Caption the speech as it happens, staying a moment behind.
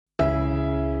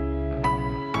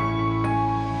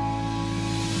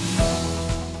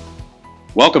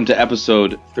Welcome to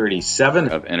episode 37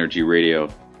 of Energy Radio.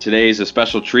 Today is a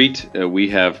special treat. We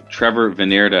have Trevor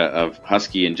Venerda of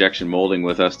Husky Injection Molding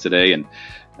with us today,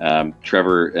 and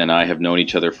Trevor and I have known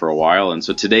each other for a while, and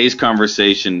so today's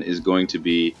conversation is going to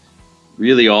be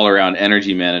really all around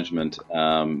energy management,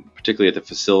 particularly at the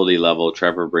facility level.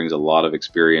 Trevor brings a lot of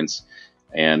experience,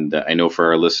 and I know for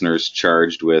our listeners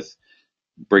charged with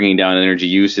bringing down energy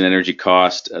use and energy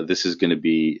cost, this is going to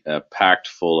be packed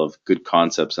full of good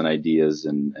concepts and ideas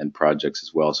and projects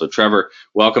as well. So Trevor,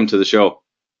 welcome to the show.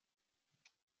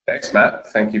 Thanks, Matt.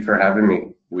 Thank you for having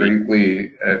me.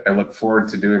 Greatly, I look forward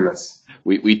to doing this.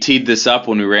 We teed this up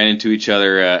when we ran into each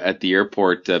other at the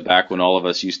airport back when all of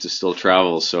us used to still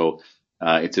travel. So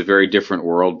it's a very different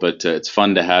world, but it's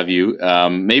fun to have you.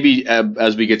 Maybe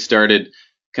as we get started,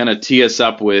 kind of tee us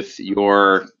up with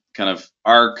your kind of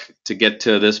arc to get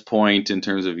to this point in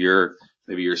terms of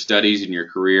maybe your studies and your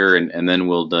career, and then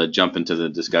we'll jump into the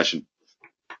discussion.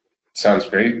 Sounds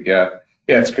great. Yeah,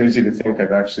 it's crazy to think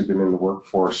I've actually been in the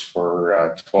workforce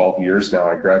for 12 years now.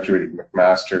 I graduated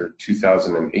McMaster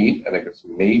 2008. I think it's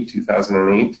May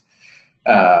 2008.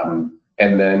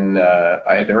 And then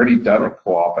I had already done a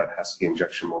co-op at Husky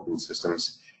Injection Molding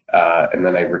Systems. And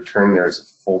then I returned there as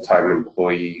a full-time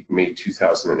employee May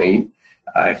 2008.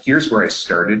 Here's where I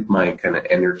started my kind of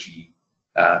energy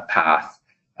path.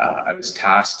 I was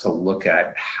tasked to look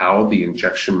at how the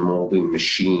injection molding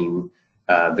machine,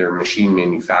 their machine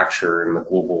manufacturer and the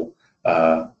global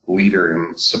leader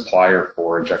and supplier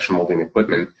for injection molding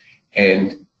equipment,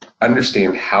 and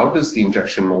understand how does the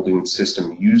injection molding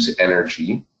system use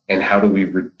energy and how do we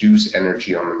reduce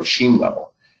energy on the machine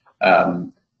level,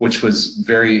 which was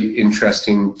very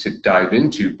interesting to dive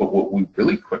into. But what we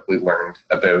really quickly learned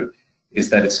about is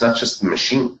that it's not just the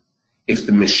machine. If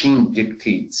the machine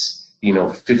dictates,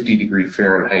 50-degree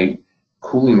Fahrenheit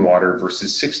cooling water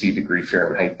versus 60-degree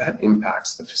Fahrenheit, that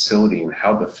impacts the facility and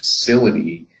how the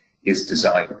facility is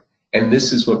designed. And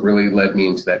this is what really led me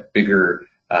into that bigger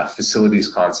facilities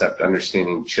concept,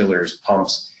 understanding chillers,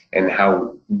 pumps, and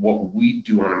how what we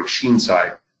do on a machine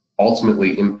side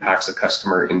ultimately impacts a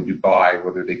customer in Dubai,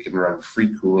 whether they can run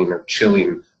free cooling or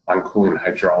chilling on cooling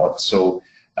hydraulics. So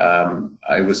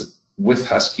I was with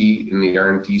Husky in the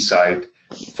R&D side,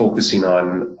 focusing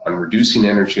on reducing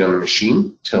energy on the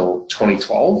machine till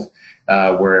 2012,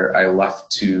 where I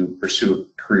left to pursue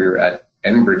a career at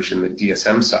Enbridge in the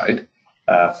DSM side,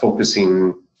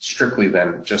 focusing strictly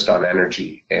then just on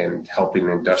energy and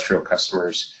helping industrial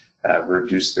customers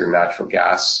reduce their natural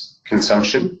gas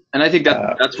consumption. And I think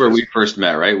that's where we first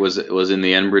met, right? Was in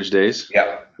the Enbridge days?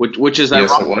 Yeah. Which is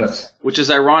yes, ironic, it was. Which is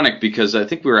ironic because I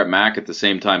think we were at Mac at the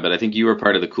same time, but I think you were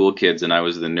part of the cool kids and I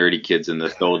was the nerdy kids in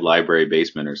the Thode library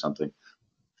basement or something.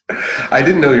 I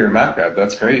didn't know you were a Mac grad.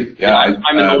 That's great. Yeah,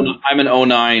 I'm an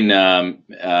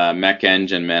 09 Mech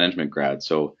Engine management grad.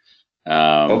 So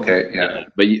okay, yeah.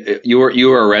 But you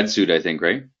were a red suit, I think,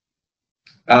 right?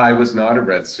 I was not a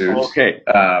red suit. Okay.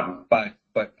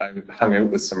 But I hung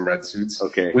out with some red suits.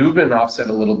 Okay. We would have been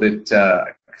offset a little bit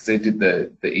because they did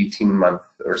the 18-month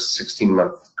or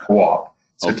 16-month co-op.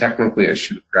 So technically I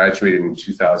should have graduated in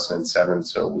 2007,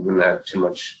 so we wouldn't have too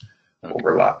much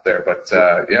overlap there. But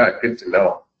yeah, good to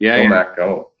know. Yeah. Go Mac,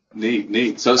 go.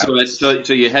 Neat. So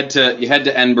you head to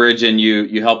Enbridge and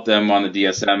you help them on the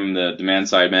DSM, the demand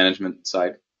side management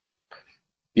side.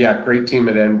 Yeah, great team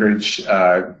at Enbridge,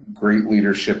 great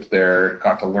leadership there.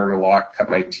 Got to learn a lot, cut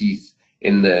my teeth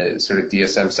in the sort of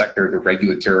DSM sector, the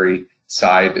regulatory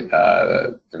side,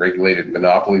 the regulated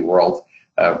monopoly world,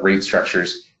 rate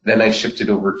structures. Then I shifted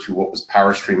over to what was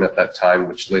PowerStream at that time,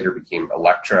 which later became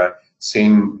Electra.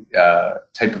 Same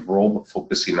type of role, but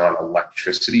focusing on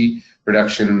electricity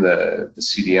production, the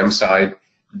CDM side.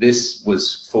 This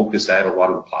was focused at a lot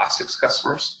of the plastics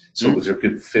customers, so it was a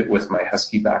good fit with my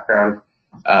Husky background.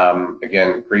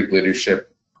 Again, great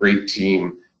leadership, great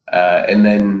team. And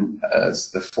then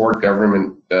as the Ford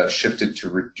government shifted to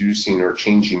reducing or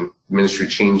changing, the ministry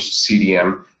changed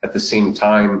CDM, at the same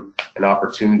time an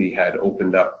opportunity had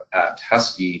opened up at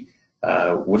Husky,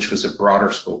 which was a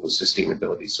broader scope of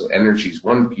sustainability. So energy is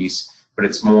one piece, but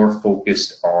it's more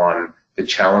focused on the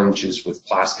challenges with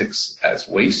plastics as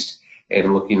waste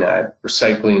and looking at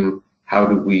recycling. How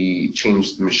do we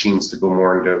change the machines to go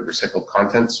more into recycled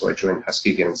content? So I joined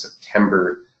Husky again in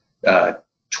September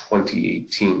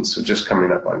 2018, so just coming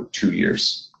up on 2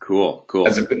 years. Cool.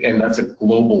 And that's a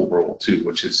global role too,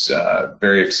 which is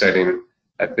very exciting.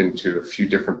 I've been to a few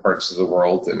different parts of the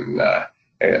world, and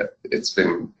it's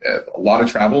been a lot of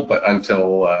travel, but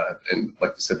until, and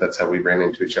like I said, that's how we ran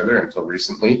into each other until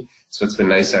recently. So it's been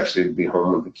nice actually to be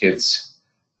home with the kids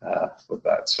with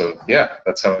that. So yeah,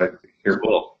 that's how I hear.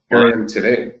 Cool. here I am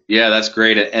today. Yeah, that's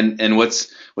great. And what's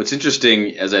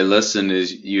interesting as I listen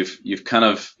is you've kind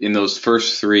of, in those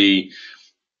first three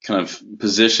kind of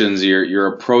positions,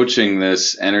 you're approaching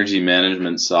this energy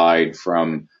management side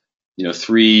from,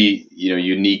 three,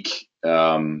 unique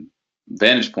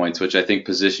vantage points, which I think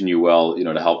position you well,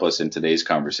 to help us in today's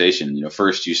conversation.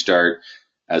 First you start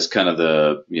as kind of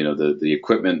the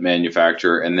equipment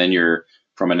manufacturer, and then you're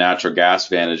from a natural gas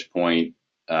vantage point,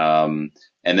 and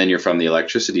then you're from the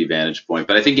electricity vantage point.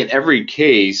 But I think in every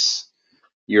case,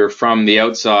 you're from the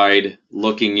outside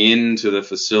looking into the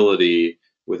facility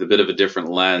with a bit of a different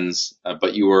lens.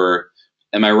 But you were,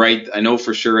 am I right? I know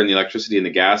for sure in the electricity and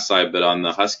the gas side, but on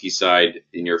the Husky side,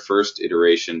 in your first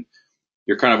iteration,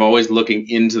 you're kind of always looking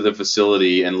into the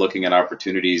facility and looking at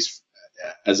opportunities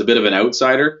as a bit of an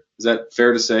outsider. Is that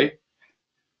fair to say?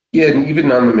 Yeah, and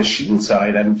even on the machine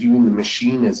side, I'm viewing the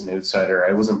machine as an outsider.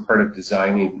 I wasn't part of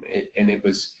designing it, and it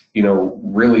was,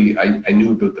 really, I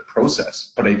knew about the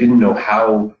process, but I didn't know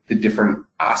how the different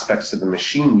aspects of the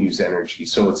machine use energy.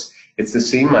 So it's the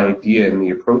same idea in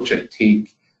the approach I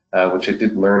take, which I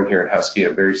did learn here at Husky,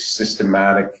 a very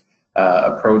systematic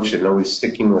approach, and always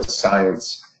sticking with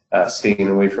science, staying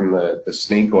away from the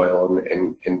snake oil,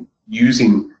 and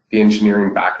using the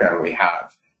engineering background we have.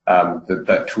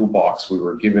 That toolbox we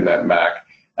were given at Mac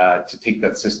to take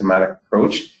that systematic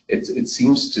approach, it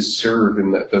seems to serve,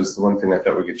 and that was the one thing I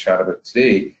thought we could chat about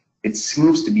today. It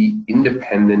seems to be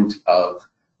independent of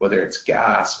whether it's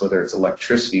gas, whether it's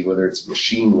electricity, whether it's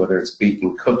machine, whether it's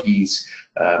baking cookies,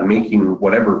 making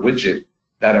whatever widget.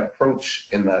 That approach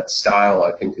and that style,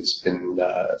 I think, has been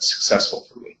successful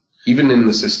for me, even in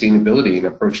the sustainability and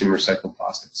approaching recycled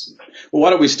plastics. Well, why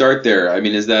don't we start there? I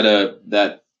mean, is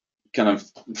that kind of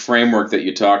framework that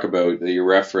you talk about, that you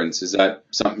reference, is that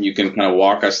something you can kind of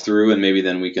walk us through, and maybe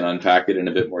then we can unpack it in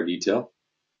a bit more detail?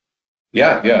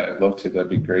 Yeah, I'd love to. That'd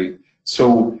be great.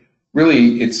 So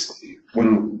really, it's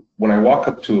when I walk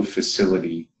up to a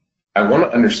facility, I want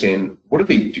to understand, what do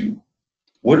they do?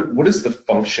 What is the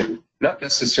function? Not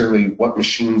necessarily what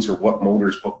machines or what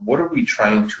motors, but what are we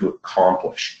trying to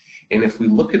accomplish? And if we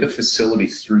look at a facility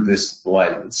through this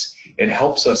lens, it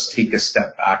helps us take a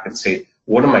step back and say,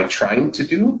 what am I trying to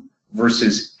do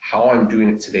versus how I'm doing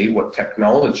it today? What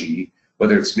technology,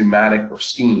 whether it's pneumatic or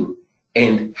steam,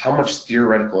 and how much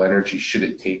theoretical energy should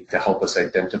it take to help us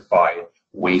identify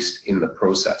waste in the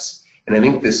process? And I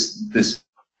think this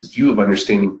view of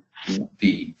understanding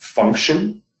the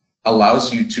function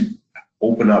allows you to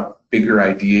open up bigger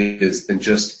ideas than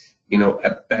just,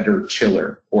 a better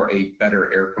chiller or a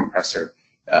better air compressor.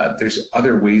 There's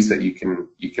other ways that you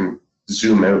can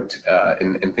zoom out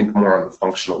and think more on the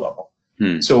functional level.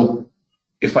 So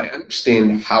if I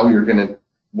understand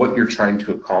what you're trying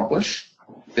to accomplish,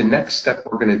 the next step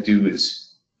we're going to do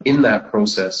is, in that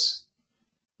process,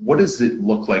 what does it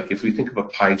look like if we think of a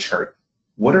pie chart?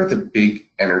 What are the big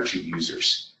energy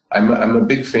users? I'm a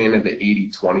big fan of the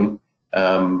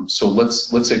 80-20. So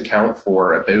let's account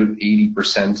for about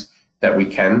 80% that we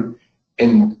can.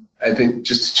 And I think,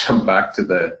 just to jump back to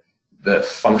the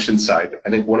function side, I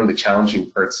think one of the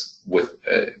challenging parts with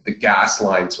the gas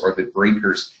lines or the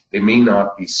breakers, they may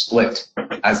not be split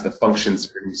as the functions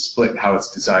are going to be split how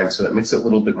it's designed, so that makes it a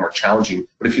little bit more challenging.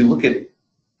 But if you look at,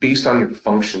 based on your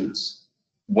functions,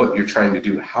 what you're trying to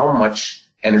do, how much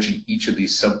energy each of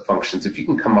these sub-functions, if you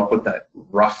can come up with that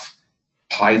rough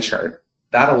pie chart,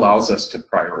 that allows us to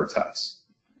prioritize.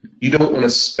 You don't want to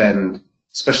spend,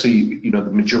 especially, the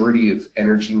majority of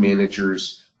energy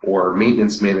managers or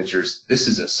maintenance managers, this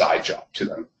is a side job to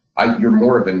them. You're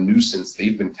more of a nuisance.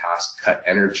 They've been tasked to cut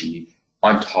energy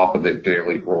on top of their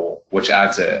daily role, which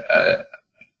adds a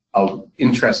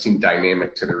interesting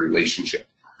dynamic to the relationship.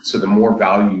 So the more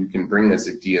value you can bring as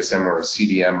a DSM or a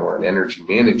CDM or an energy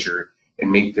manager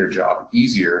and make their job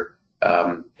easier,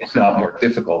 if not more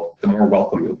difficult, the more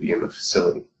welcome you'll be in the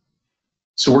facility.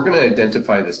 So we're going to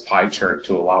identify this pie chart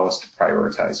to allow us to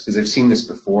prioritize, because I've seen this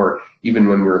before, even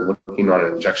when we were looking on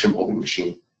an injection molding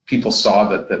machine. People saw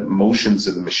that the motions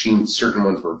of the machine, certain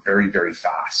ones were very, very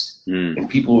fast. And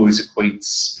people always equate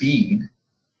speed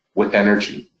with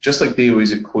energy, just like they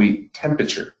always equate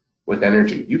temperature with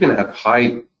energy. You can have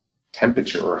high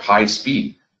temperature or high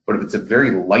speed, but if it's a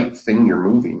very light thing you're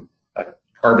moving, a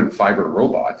carbon fiber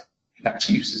robot, it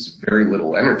actually uses very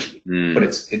little energy, but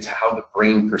it's how the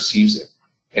brain perceives it.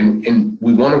 And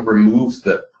we want to remove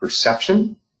the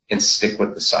perception and stick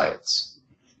with the science.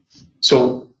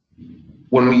 So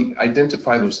when we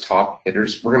identify those top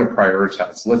hitters, we're going to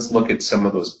prioritize. Let's look at some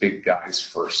of those big guys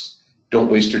first.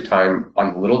 Don't waste your time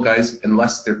on the little guys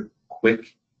unless they're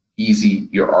quick, easy,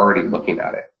 you're already looking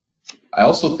at it. I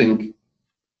also think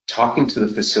talking to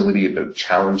the facility about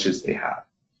challenges they have.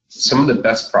 Some of the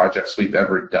best projects we've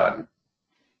ever done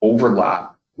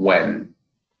overlap when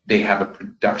they have a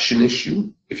production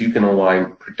issue, if you can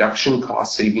align production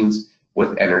cost savings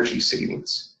with energy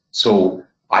savings. So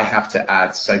I have to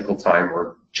add cycle time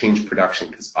or change production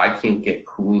because I can't get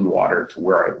cooling water to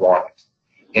where I want it.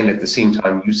 And at the same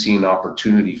time, you see an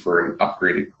opportunity for an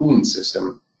upgraded cooling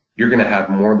system, you're going to have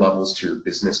more levels to your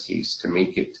business case to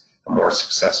make it a more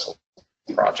successful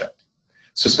project.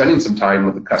 So spending some time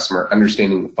with the customer,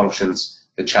 understanding the functions,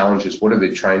 the challenges, what are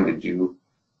they trying to do,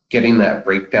 getting that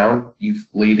breakdown, you've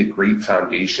laid a great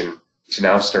foundation to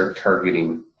now start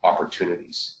targeting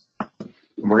opportunities.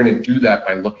 And we're going to do that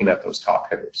by looking at those top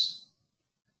hitters.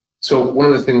 So one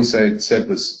of the things I said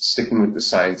was sticking with the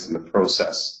science and the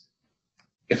process.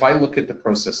 If I look at the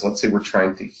process, let's say we're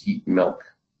trying to heat milk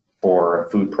for a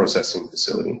food processing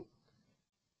facility.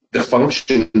 The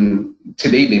function,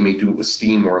 today they may do it with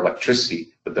steam or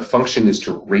electricity, but the function is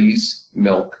to raise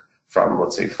milk from,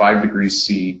 let's say, 5 degrees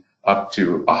C up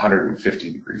to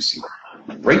 150 degrees C.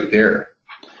 Right there,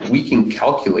 we can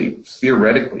calculate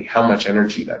theoretically how much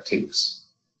energy that takes.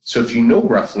 So if you know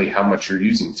roughly how much you're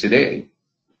using today,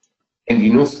 and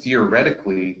you know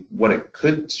theoretically what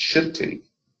it should take,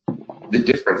 the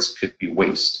difference could be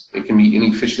waste. It can be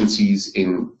inefficiencies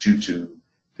due to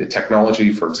the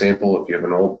technology. For example, if you have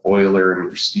an old boiler and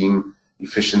your steam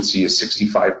efficiency is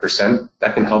 65%,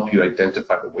 that can help you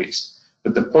identify the waste.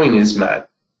 But the point is, Matt,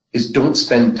 is don't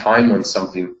spend time on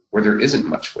something where there isn't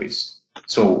much waste.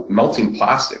 So melting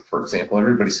plastic, for example,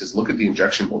 everybody says, look at the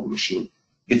injection molding machine.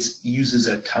 It uses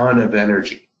a ton of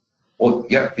energy. Well,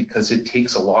 yeah, because it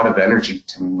takes a lot of energy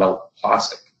to melt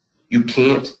plastic. You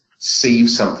can't save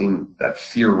something that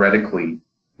theoretically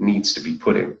needs to be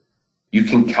put in. You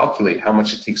can calculate how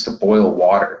much it takes to boil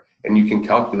water, and you can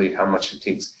calculate how much it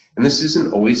takes. And this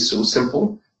isn't always so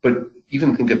simple, but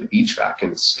even think of HVAC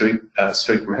and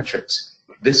stoichiometrics.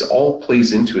 This all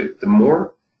plays into it. The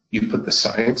more you put the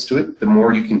science to it, the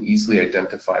more you can easily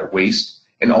identify waste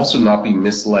and also not be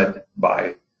misled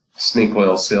by snake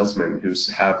oil salesmen who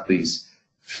have these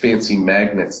fancy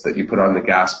magnets that you put on the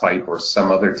gas pipe or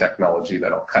some other technology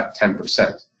that'll cut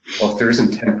 10%. Well, if there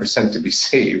isn't 10% to be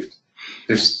saved,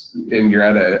 and you're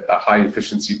at a high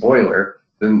efficiency boiler,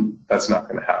 then that's not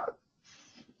going to happen.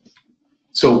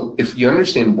 So if you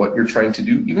understand what you're trying to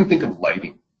do, even think of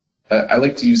lighting. I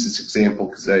like to use this example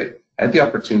because I had the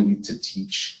opportunity to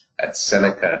teach at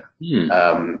Seneca.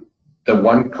 The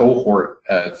one cohort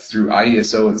through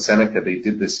IESO and Seneca, they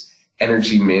did this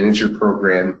energy manager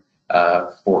program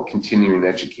for continuing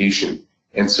education.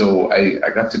 And so I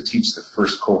got to teach the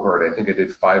first cohort. I think I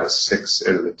did 5 or 6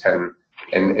 out of the 10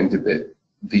 and did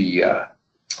the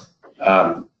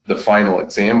final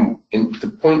exam. And the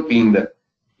point being that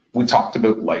we talked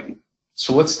about lighting.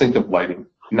 So let's think of lighting.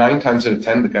 9 times out of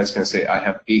 10, the guy's going to say, I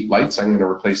have 8 lights. I'm going to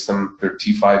replace them. They're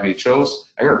T5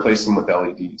 HOs. I'm going to replace them with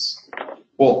LEDs.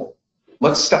 Well,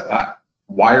 let's step back.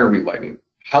 Why are we lighting?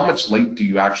 How much light do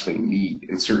you actually need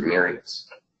in certain areas?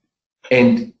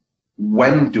 And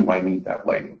when do I need that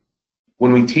lighting?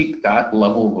 When we take that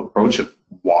level of approach of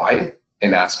why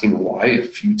and asking why a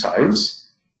few times,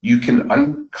 you can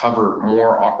uncover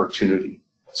more opportunity.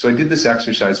 So I did this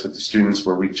exercise with the students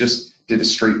where we just did a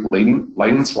straight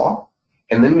lighting swap.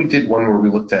 And then we did one where we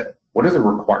looked at what are the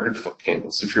required foot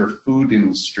candles. If you're a food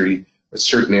industry, a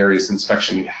certain areas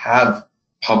inspection, you have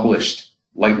published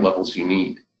light levels you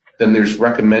need. Then there's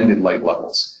recommended light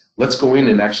levels. Let's go in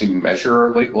and actually measure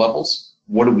our light levels.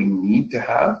 What do we need to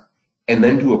have? And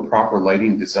then do a proper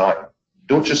lighting design.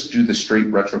 Don't just do the straight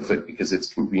retrofit because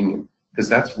it's convenient, because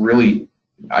that's really,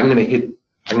 I'm going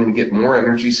to get more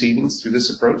energy savings through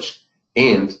this approach,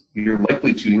 and you're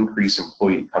likely to increase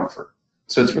employee comfort.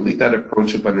 So it's really that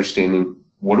approach of understanding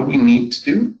what do we need to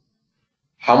do,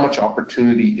 how much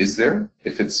opportunity is there,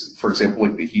 if it's, for example,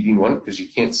 like the heating one, because you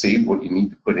can't save what you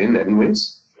need to put in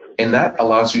anyways, and that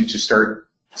allows you to start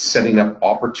setting up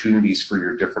opportunities for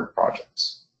your different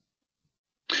projects.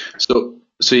 So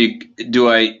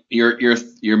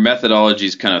your methodology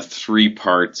is kind of 3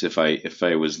 parts if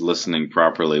I was listening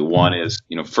properly. One is,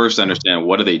 first understand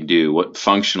what do they do, what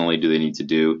functionally do they need to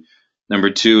do. Number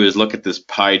 2 is look at this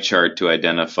pie chart to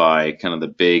identify kind of the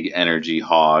big energy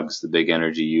hogs, the big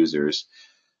energy users.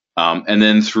 And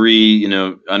then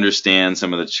 3, understand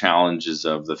some of the challenges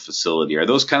of the facility. Are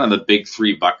those kind of the big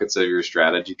 3 buckets of your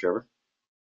strategy, Trevor?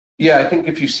 Yeah, I think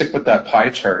if you stick with that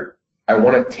pie chart, I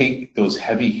want to take those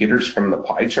heavy hitters from the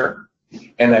pie chart,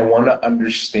 and I want to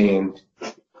understand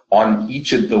on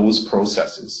each of those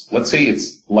processes. Let's say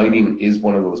lighting is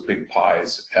one of those big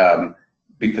pies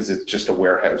because it's just a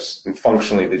warehouse, and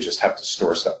functionally they just have to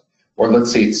store stuff. or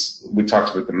let's say we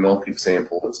talked about the milk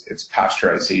example, it's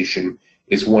pasteurization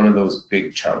is one of those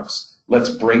big chunks. Let's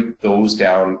break those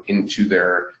down into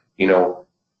their,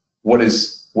 what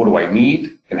do I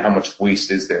need and how much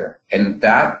waste is there? And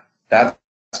that's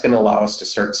going to allow us to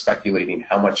start speculating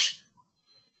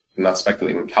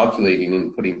calculating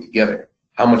and putting together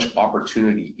how much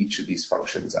opportunity each of these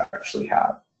functions actually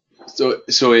have. So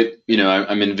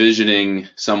I'm envisioning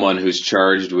someone who's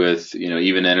charged with,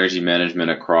 even energy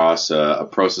management across a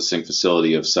processing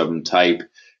facility of some type.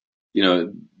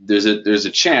 There's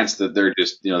a chance that they're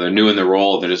just, they're new in the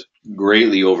role. They're just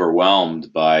greatly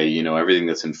overwhelmed by, everything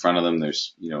that's in front of them.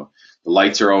 There's, the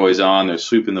lights are always on. They're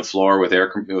sweeping the floor with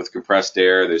compressed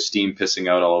air. There's steam pissing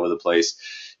out all over the place.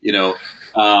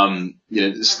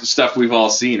 Stuff we've all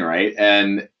seen, right?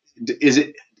 And is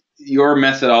it your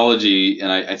methodology?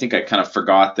 And I think I kind of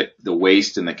forgot the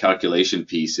waste and the calculation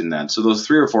piece in that. So those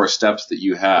 3 or 4 steps that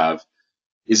you have,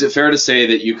 is it fair to say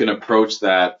that you can approach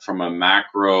that from a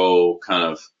macro kind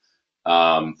of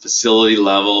facility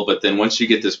level, but then once you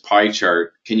get this pie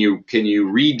chart, can you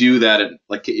redo that?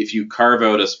 Like if you carve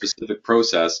out a specific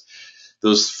process,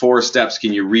 those 4 steps,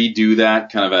 can you redo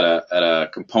that kind of at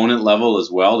a component level as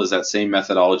well? Does that same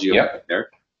methodology apply there?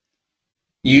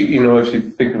 If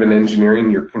you think of an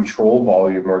engineering, your control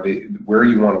volume or where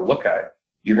you want to look at,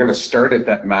 you're going to start at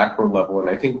that macro level. And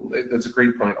I think that's a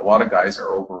great point. A lot of guys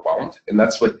are overwhelmed. And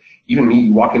that's what, even me,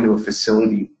 you walk into a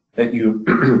facility that you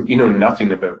know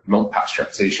nothing about milk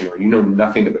pasteurization, or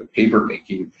nothing about paper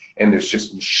making, and there's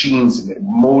just machines and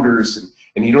motors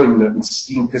and you don't even know,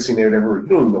 steam pissing out everywhere. You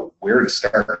don't even know where to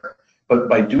start. But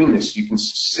by doing this, you can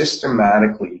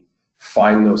systematically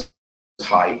find those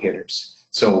high hitters.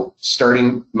 So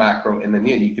starting macro, and then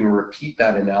you can repeat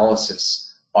that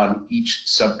analysis on each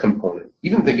subcomponent.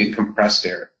 Even think of compressed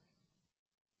air.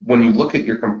 When you look at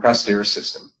your compressed air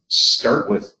system, start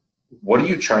with, what are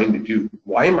you trying to do?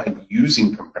 Why am I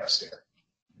using compressed air?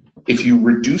 If you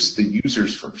reduce the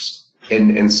users first,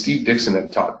 and Steve Dixon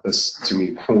had taught this to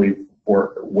me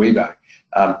way back,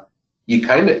 you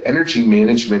kind of energy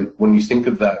management, when you think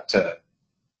of that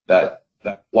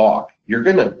block, you're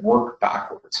going to work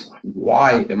backwards.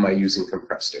 Why am I using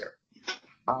compressed air?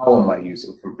 How am I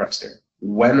using compressed air?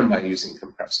 When am I using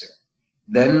compressed air?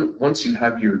 Then once you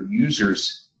have your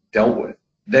users dealt with,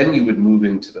 then you would move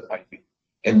into the piping,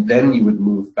 and then you would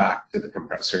move back to the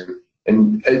compressor.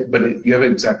 But you have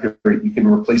it exactly right. You can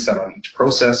replace that on each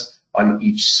process, on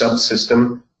each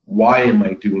subsystem. Why am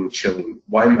I doing chilling?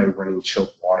 Why am I running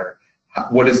chilled water?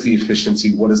 What is the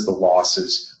efficiency? What is the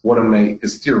losses?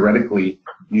 Because theoretically,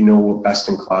 a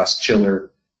best-in-class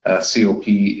chiller, COP,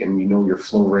 and your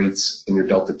flow rates and your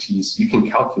delta T's, you can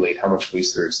calculate how much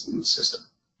waste there is in the system.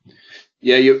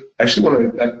 Yeah, you actually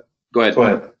want to go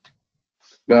ahead.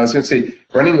 No, I was going to say,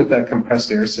 running with that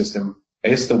compressed air system, I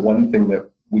guess the one thing that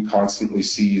we constantly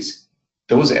see is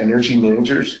those energy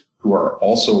managers who are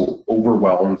also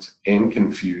overwhelmed and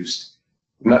confused,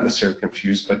 not necessarily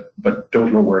confused, but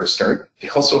don't know where to start. They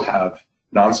also have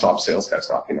nonstop sales guys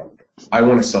knocking on the door. I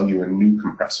want to sell you a new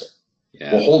compressor.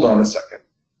 Yeah. Well, hold on a second.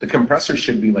 The compressor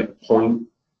should be like the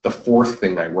 4th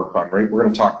thing I work on, right? We're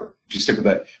going to talk, if you stick with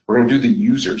that, we're going to do the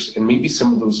users, and maybe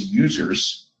some of those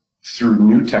users through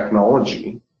new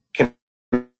technology can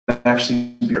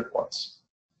actually be different ones.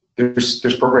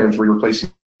 There's programs where you're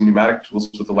replacing pneumatic tools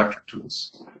with electric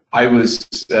tools. I was,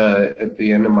 at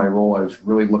the end of my role, I was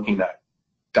really looking at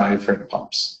diaphragm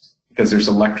pumps, because there's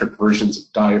electric versions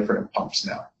of diaphragm pumps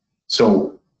now.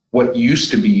 So what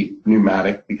used to be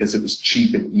pneumatic because it was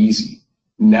cheap and easy,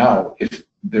 now if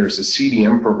there's a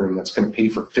CDM program that's going to pay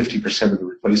for 50% of the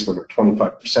replacement or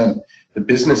 25%, the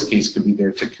business case could be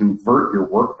there to convert your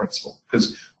work principle.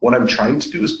 Because what I'm trying to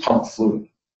do is pump fluid.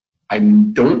 I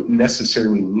don't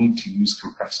necessarily need to use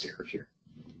compressed air here.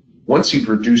 Once you've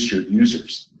reduced your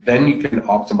users, then you can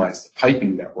optimize the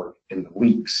piping network and the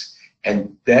leaks.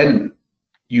 And then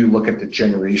you look at the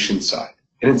generation side.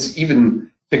 And it's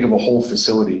even, think of a whole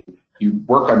facility. You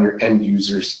work on your end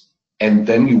users, and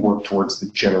then you work towards the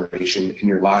generation. And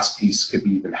your last piece could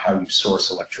be even how you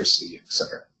source electricity, et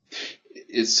cetera.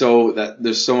 It's so that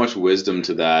there's so much wisdom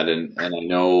to that, and I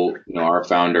know our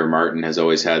founder Martin has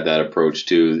always had that approach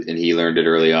too, and he learned it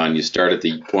early on. You start at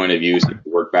the point of use,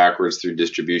 work backwards through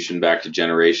distribution back to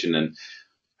generation, and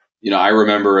I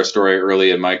remember a story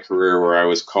early in my career where I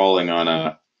was calling on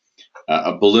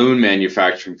a balloon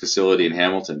manufacturing facility in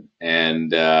Hamilton,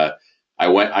 and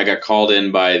I got called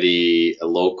in by the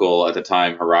local at the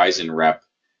time Horizon rep,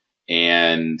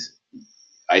 and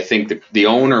I think the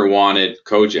owner wanted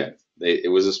cogen.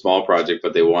 It was a small project,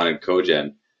 but they wanted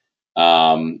cogen.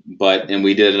 And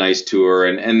we did a nice tour,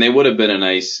 and they would have been a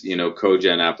nice,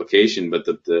 cogen application. But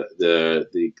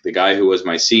the guy who was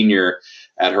my senior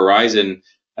at Horizon,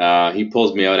 he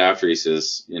pulls me out after. He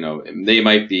says, they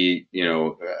might be,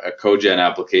 a cogen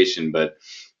application, but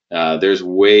there's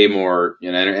way more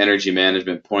energy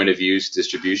management, point of use,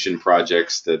 distribution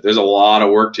projects. That there's a lot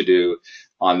of work to do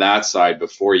on that side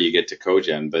before you get to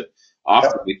cogen. But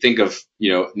often we think of,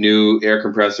 new air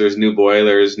compressors, new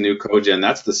boilers, new cogen.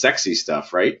 That's the sexy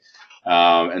stuff, right?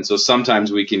 And so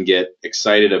sometimes we can get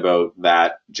excited about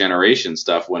that generation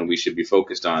stuff when we should be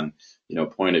focused on,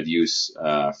 point of use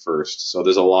first. So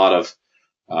there's a lot of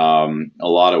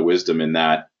wisdom in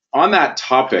that. On that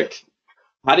topic,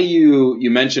 how do you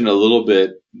mentioned a little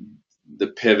bit the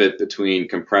pivot between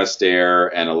compressed air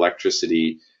and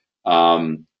electricity.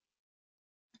 There's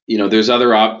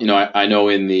other I know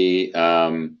in the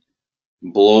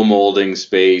blow molding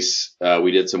space,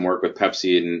 we did some work with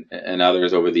Pepsi and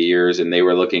others over the years, and they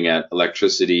were looking at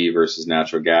electricity versus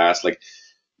natural gas. Like,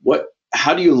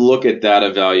 how do you look at that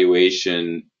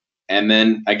evaluation? And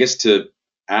then I guess to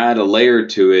add a layer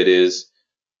to it is,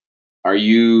 are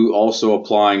you also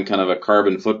applying kind of a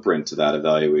carbon footprint to that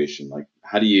evaluation? Like,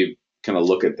 how do you kind of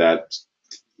look at that,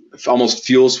 almost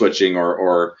fuel switching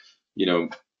or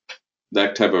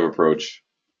that type of approach?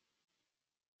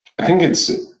 I think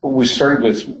we started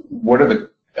with what are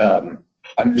the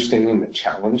understanding the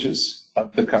challenges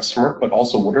of the customer, but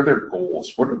also what are their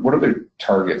goals? What are their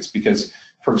targets? Because,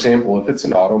 for example, if it's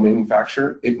an auto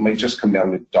manufacturer, it might just come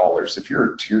down to dollars. If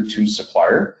you're a tier 2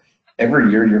 supplier,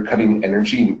 every year you're cutting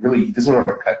energy, and really he doesn't want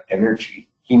to cut energy,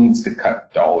 he needs to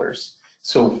cut dollars.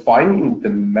 So finding the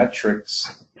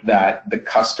metrics that the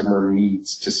customer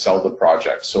needs to sell the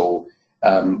project. So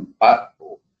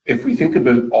if we think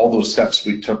about all those steps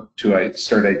we took to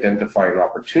start identifying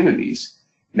opportunities,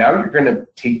 now you're going to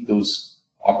take those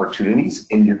opportunities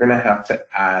and you're going to have to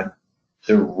add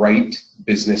the right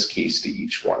business case to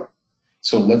each one.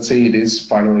 So let's say it is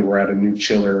finally we're at a new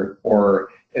chiller or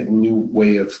a new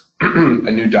way of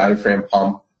a new diaphragm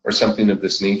pump or something of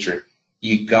this nature.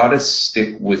 You got to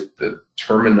stick with the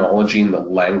terminology and the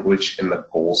language and the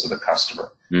goals of the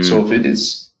customer. So if it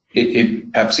is,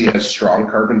 Pepsi has strong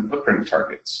carbon footprint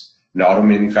targets. An auto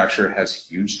manufacturer has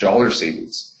huge dollar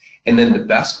savings. And then the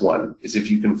best one is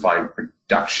if you can find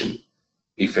production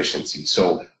efficiency.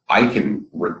 So I can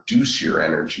reduce your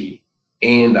energy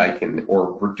and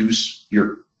or reduce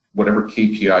your whatever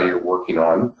KPI you're working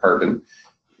on, carbon,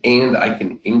 and I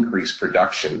can increase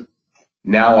production.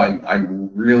 Now I'm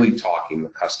really talking the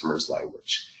customer's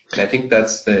language. And I think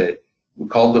that's we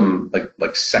call them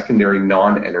like secondary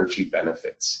non-energy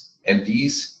benefits. And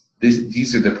these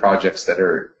are the projects that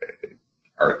are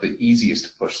the easiest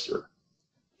to push through.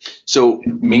 So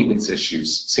maintenance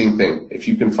issues, same thing. If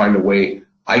you can find a way,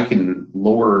 I can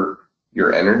lower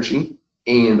your energy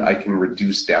and I can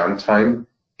reduce downtime,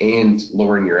 and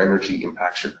lowering your energy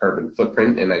impacts your carbon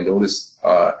footprint. And I noticed,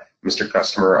 Mr.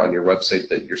 Customer, on your website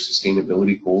that your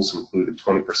sustainability goals include a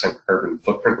 20% carbon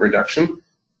footprint reduction.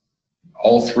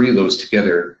 All three of those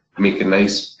together make a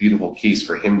nice, beautiful case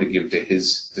for him to give to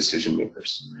his decision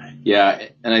makers. Yeah,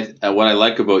 and what I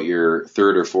like about your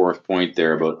third or fourth point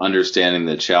there about understanding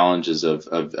the challenges of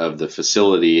the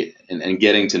facility and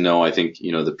getting to know, I think,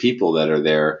 the people that are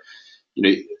there.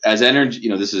 As energy,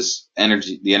 this is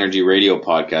the Energy Radio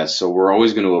podcast, so we're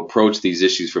always going to approach these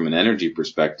issues from an energy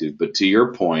perspective. But to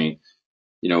your point,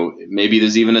 maybe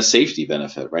there's even a safety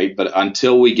benefit, right? But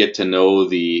until we get to know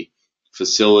the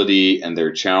facility and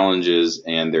their challenges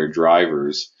and their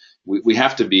drivers, we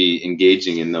have to be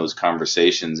engaging in those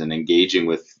conversations and engaging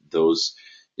with those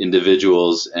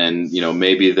individuals. And,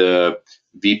 maybe the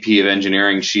VP of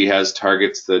engineering, she has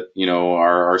targets that,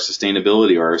 are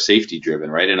sustainability or are safety driven,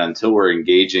 right? And until we're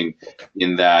engaging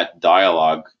in that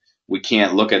dialogue, we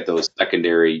can't look at those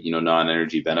secondary,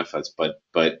 non-energy benefits. But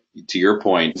to your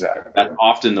point, exactly, that's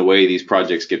often the way these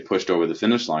projects get pushed over the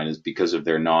finish line is because of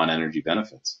their non-energy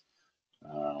benefits.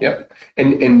 Yep.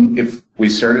 And if we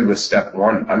started with step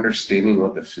one, understanding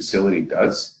what the facility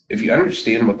does, if you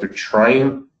understand what they're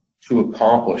trying to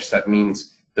accomplish, that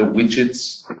means the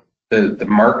widgets, the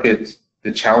market,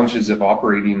 the challenges of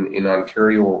operating in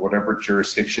Ontario or whatever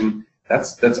jurisdiction,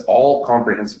 that's all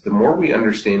comprehensive. The more we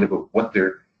understand about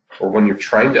when you're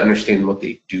trying to understand what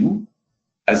they do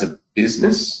as a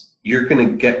business, you're going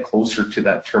to get closer to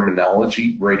that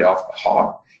terminology right off the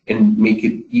hop and make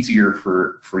it easier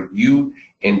for you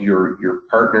and your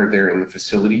partner there in the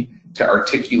facility to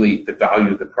articulate the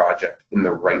value of the project in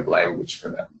the right language for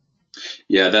them.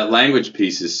 Yeah, that language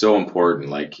piece is so important.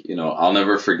 Like, I'll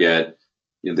never forget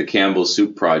the Campbell's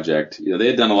Soup Project, they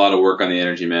had done a lot of work on the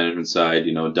energy management side.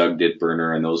 Doug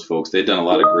Dittburner and those folks, they'd done a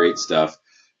lot of great stuff.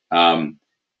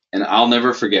 And I'll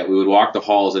never forget, we would walk the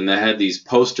halls and they had these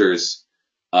posters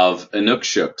of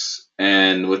Inukshuk's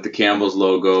and with the Campbell's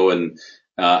logo, and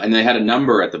they had a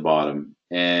number at the bottom.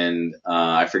 And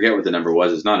I forget what the number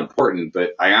was. It's not important,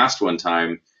 but I asked one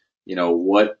time,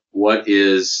 what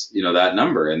is, that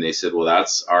number? And they said, well,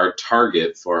 that's our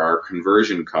target for our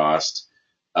conversion cost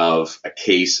of a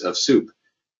case of soup.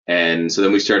 And so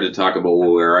then we started to talk about,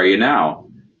 well, where are you now?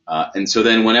 And so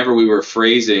then whenever we were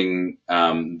phrasing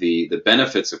the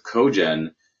benefits of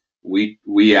cogen,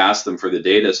 we asked them for the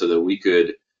data so that we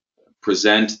could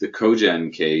present the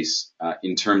cogen case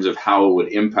in terms of how it would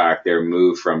impact their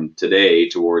move from today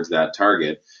towards that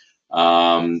target.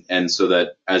 And so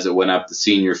that as it went up the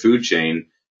senior food chain,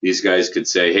 these guys could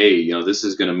say, hey, this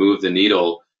is going to move the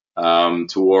needle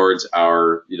towards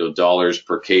our dollars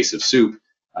per case of soup.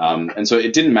 And so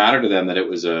it didn't matter to them that it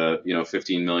was a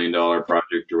 $15 million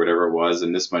project or whatever it was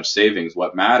and this much savings.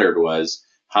 What mattered was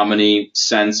how many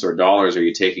cents or dollars are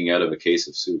you taking out of a case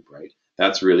of soup, right?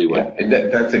 That's really what. Yeah,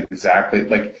 that's exactly,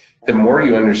 like, the more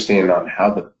you understand on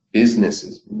how the business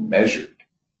is measured,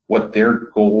 what their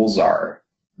goals are,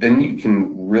 then you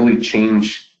can really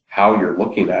change how you're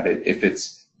looking at it. If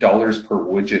it's dollars per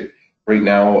widget, right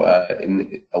now,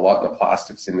 in a lot of the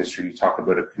plastics industry, you talk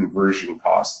about a conversion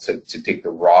cost to take the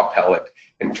raw pellet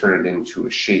and turn it into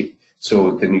a shape.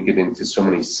 So then you get into so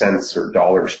many cents or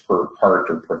dollars per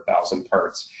part or per 1,000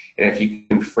 parts. And if you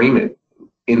can frame it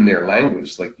in their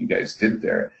language like you guys did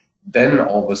there, then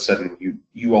all of a sudden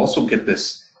you also get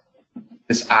this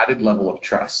added level of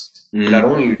trust. Not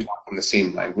only are you talking the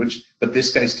same language, but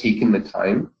this guy's taking the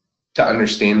time to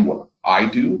understand what I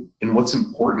do and what's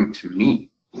important to me.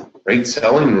 Right?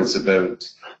 Selling is about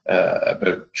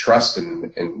trust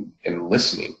and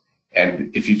listening.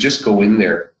 And if you just go in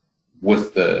there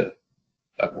with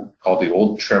called the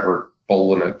old Trevor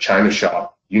bowl in a china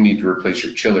shop, you need to replace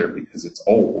your chiller because it's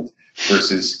old,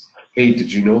 versus, hey,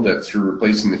 did you know that through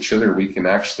replacing the chiller, we can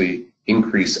actually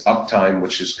increase uptime,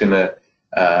 which is going to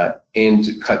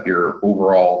and cut your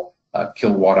overall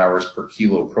kilowatt hours per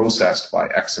kilo processed by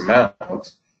X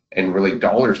amount, and really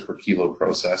dollars per kilo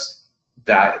processed.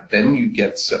 That then you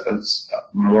get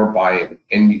more buy-in,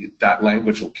 and that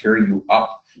language will carry you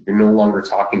up. You're no longer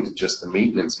talking to just the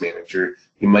maintenance manager.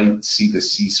 You might see the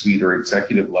C-suite or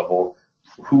executive level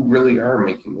who really are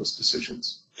making those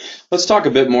decisions. Let's talk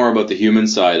a bit more about the human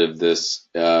side of this,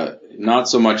 not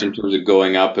so much in terms of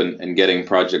going up and getting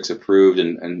projects approved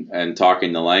and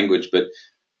talking the language, but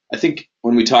I think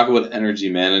when we talk about energy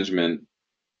management,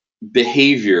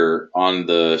 behavior on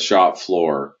the shop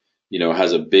floor,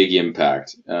 has a big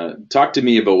impact. Talk to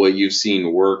me about what you've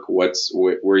seen work,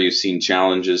 where you've seen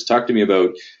challenges. Talk to me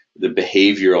about the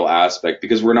behavioral aspect,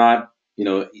 because we're not,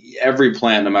 every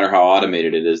plant, no matter how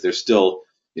automated it is, there's still,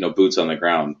 boots on the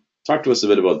ground. Talk to us a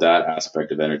bit about that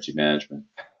aspect of energy management.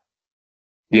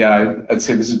 Yeah, I'd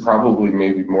say this is probably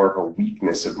maybe more of a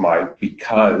weakness of mine,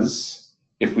 because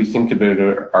if we think about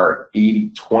our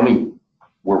 80-20,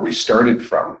 where we started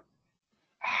from,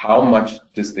 how much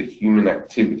does the human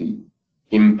activity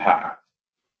impact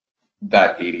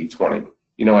that 80-20?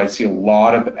 I see a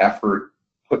lot of effort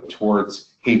put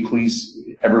towards, hey, please,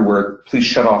 everywhere, please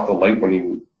shut off the light when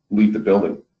you leave the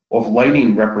building. Well, if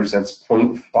lighting represents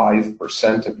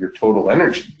 0.5% of your total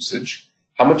energy usage,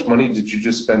 how much money did you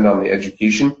just spend on the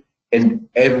education? And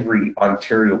every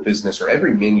Ontario business or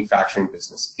every manufacturing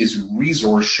business is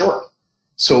resource short.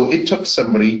 So it took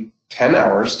somebody 10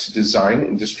 hours to design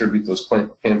and distribute those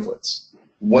pamphlets.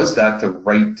 Was that the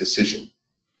right decision?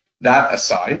 That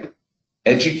aside,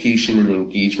 education and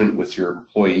engagement with your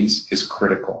employees is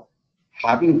critical.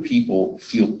 Having people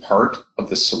feel part of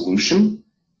the solution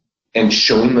and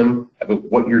showing them about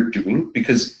what you're doing,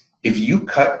 because if you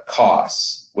cut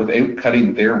costs without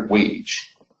cutting their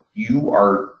wage, you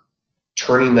are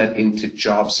turning that into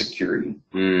job security.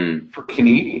 For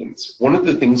Canadians, one of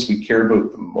the things we care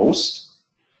about the most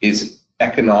is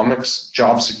economics,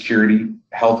 job security,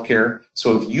 healthcare.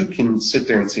 So if you can sit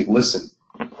there and say, listen,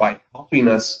 by helping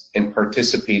us and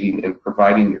participating and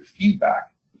providing your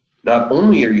feedback, not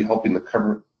only are you helping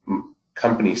the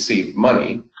company save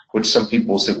money, which some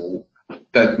people say, well,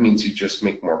 that means you just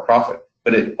make more profit,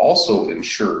 but it also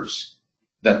ensures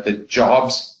that the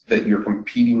jobs that you're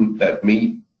competing, that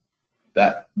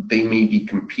they may be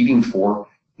competing for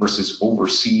versus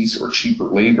overseas or cheaper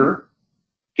labor,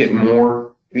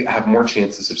 have more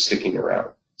chances of sticking around.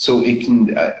 So it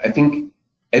can, I think,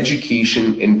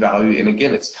 education and value, and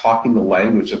again, it's talking the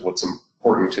language of what's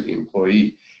important to the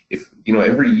employee. If,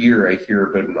 every year I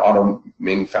hear about an auto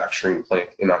manufacturing plant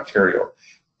in Ontario,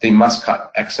 they must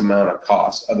cut X amount of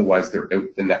costs, otherwise they're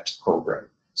out the next program.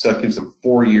 So that gives them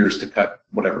 4 years to cut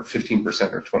whatever,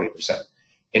 15% or 20%.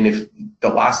 And if the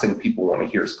last thing people want to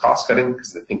hear is cost cutting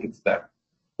because they think it's them,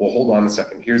 well, hold on a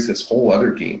second. Here's this whole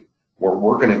other game where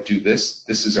we're going to do this.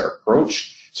 This is our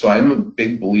approach. So I'm a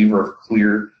big believer of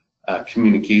clear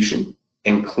communication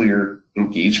and clear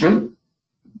engagement.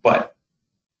 But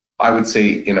I would say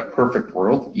in a perfect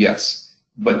world, yes.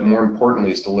 But more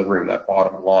importantly is delivering that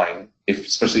bottom line. If,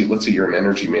 especially, let's say you're an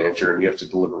energy manager and you have to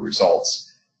deliver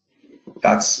results,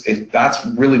 that's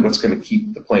really what's going to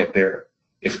keep the plant there.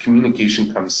 If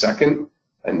communication comes second,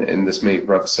 and this may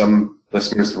rub some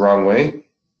listeners the wrong way,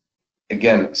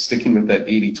 again, sticking with that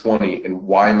 80-20 and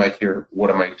why am I here? What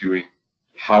am I doing?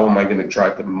 How am I going to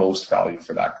drive the most value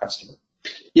for that customer?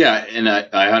 Yeah, and I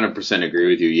 100% agree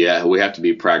with you. Yeah, we have to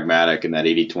be pragmatic, and that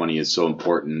 80-20 is so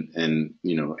important. And,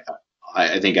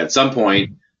 I think at some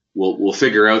point we'll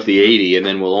figure out the 80, and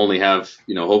then we'll only have,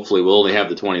 hopefully we'll only have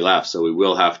the 20 left. So we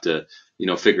will have to,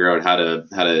 figure out how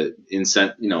to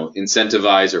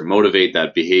incentivize or motivate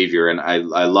that behavior. And I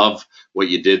love what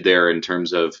you did there in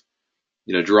terms of,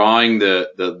 drawing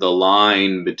the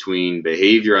line between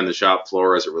behavior on the shop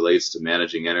floor as it relates to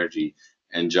managing energy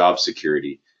and job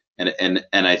security. And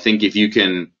I think if you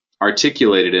can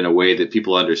articulate it in a way that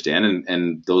people understand,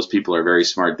 and those people are very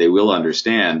smart, they will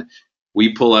understand.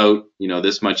 We pull out,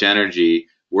 this much energy,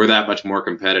 we're that much more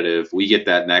competitive. We get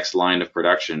that next line of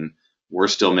production. We're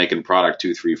still making product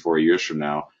 2, 3, 4 years from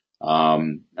now.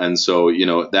 And so,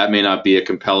 that may not be a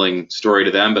compelling story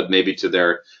to them, but maybe to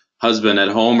their husband at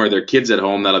home or their kids at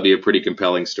home, that'll be a pretty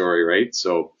compelling story, right?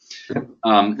 So,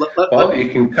 well, you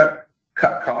can cut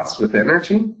costs with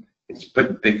energy,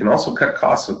 but they can also cut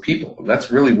costs with people. And that's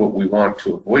really what we want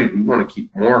to avoid. We want to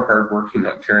keep more hardworking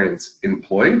Ontarians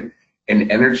employed,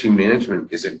 and energy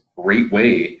management is a great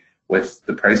way with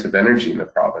the price of energy in the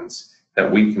province that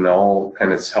we can all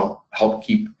kind of help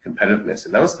keep competitiveness.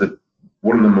 And that was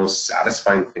one of the most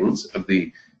satisfying things of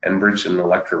the Enbridge and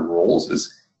Electra roles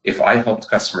is if I helped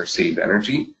customers save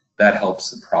energy, that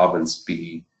helps the province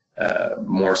be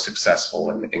more successful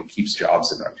and keeps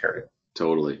jobs in Ontario.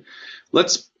 Totally.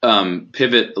 Let's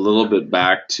pivot a little bit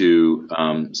back to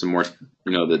some more,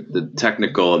 the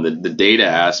technical and the data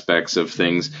aspects of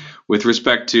things with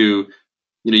respect to,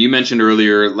 you mentioned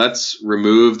earlier, let's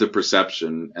remove the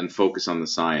perception and focus on the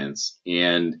science.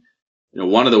 And,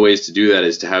 one of the ways to do that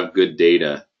is to have good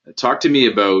data. Talk to me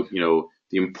about, the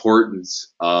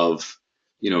importance of,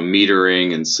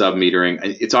 metering and sub-metering.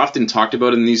 It's often talked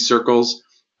about in these circles.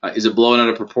 Is it blown out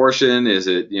of proportion? Is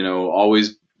it,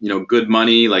 always, good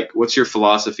money? Like, what's your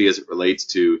philosophy as it relates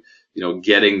to,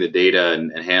 getting the data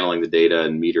and handling the data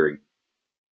and metering?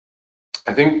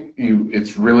 I think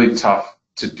it's really tough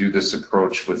to do this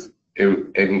approach with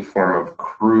any form of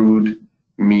crude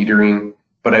metering,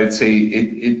 but I'd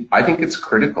say I think it's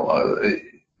critical.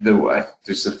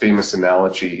 There's a famous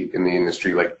analogy in the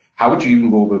industry, like, how would you even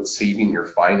go about saving your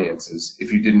finances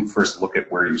if you didn't first look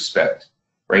at where you spent,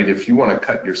 right? If you want to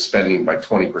cut your spending by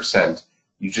 20%,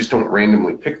 you just don't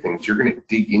randomly pick things. You're going to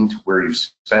dig into where you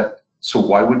spent. So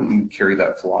why wouldn't you carry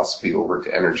that philosophy over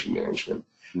to energy management?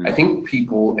 Mm-hmm. I think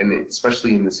people, and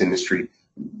especially in this industry,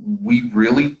 we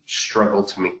really struggle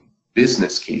to make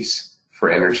business case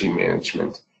for energy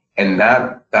management. And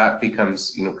that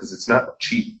becomes, because it's not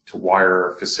cheap to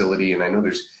wire a facility. And I know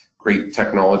there's great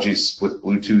technologies with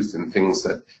Bluetooth and things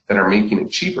that are making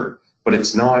it cheaper, but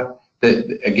it's not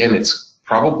that, again, it's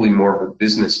probably more of a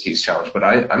business case challenge. But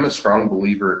I'm a strong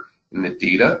believer in the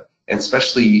data, and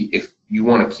especially if you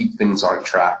want to keep things on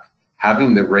track,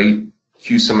 having the right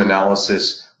QSUM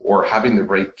analysis or having the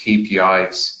right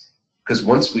KPIs, because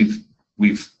once we've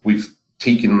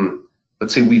taken,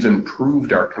 let's say we've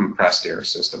improved our compressed air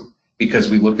system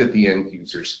because we looked at the end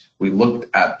users, we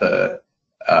looked at the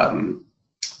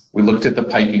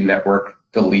piping network,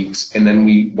 the leaks, and then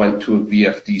we went to a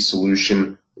VFD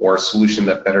solution or a solution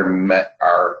that better met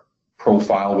our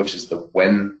profile, which is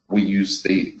when we use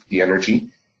the energy.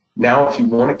 Now, if you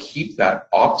want to keep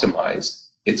that optimized,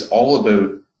 it's all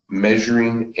about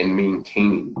measuring and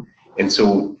maintaining. And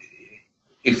so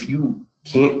if you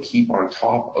can't keep on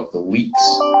top of the leaks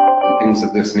and things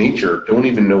of this nature, don't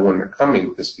even know when they're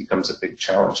coming, this becomes a big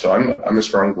challenge. So I'm a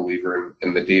strong believer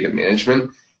in the data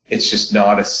management. It's just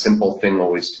not a simple thing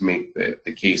always to make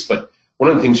the case. But one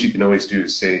of the things you can always do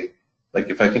is say, like,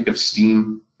 if I think of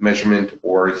steam measurement,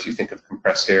 or if you think of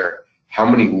compressed air, how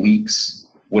many leaks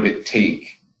would it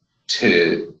take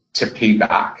to pay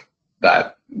back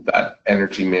that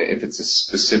energy, if it's a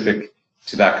specific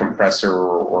to that compressor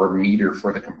or a meter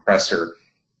for the compressor,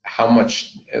 how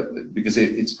much, because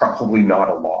it's probably not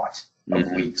a lot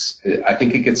of leaks. I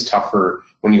think it gets tougher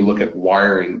when you look at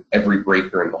wiring every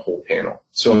breaker in the whole panel.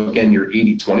 So again, your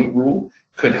 80-20 rule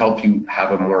could help you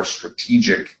have a more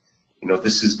strategic,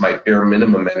 this is my bare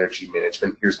minimum energy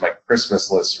management. Here's my Christmas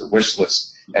list or wish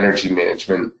list energy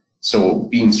management. So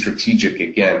being strategic,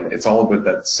 again, it's all about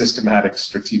that systematic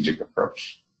strategic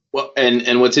approach. Well,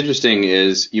 and what's interesting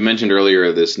is you mentioned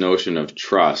earlier this notion of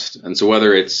trust. And so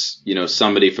whether it's,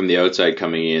 somebody from the outside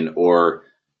coming in or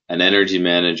an energy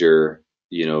manager,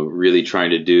 really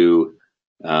trying to do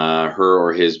her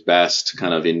or his best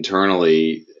kind of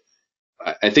internally,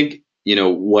 I think,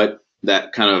 what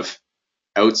that kind of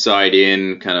outside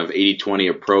in kind of 80-20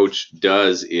 approach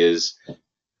does is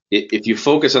if you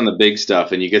focus on the big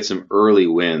stuff and you get some early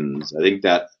wins, I think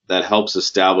that helps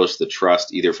establish the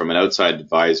trust either from an outside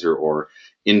advisor or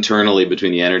internally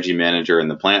between the energy manager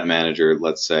and the plant manager,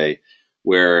 let's say,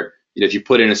 where if you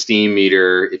put in a steam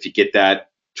meter, if you get that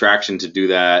traction to do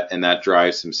that and that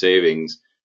drives some savings,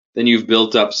 then you've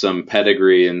built up some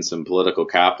pedigree and some political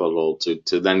capital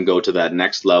to then go to that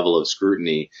next level of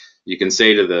scrutiny. You can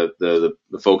say to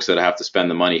the folks that have to spend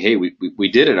the money, hey,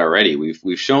 we did it already.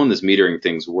 We've shown this metering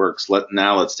things works.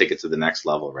 Now let's take it to the next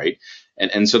level, right?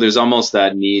 And so there's almost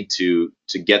that need to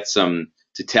get to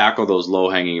tackle those low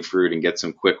hanging fruit and get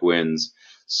some quick wins,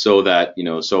 so that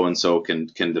so and so can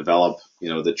develop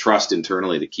the trust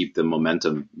internally to keep the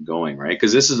momentum going, right?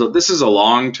 Because this is a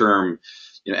long term.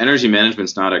 Energy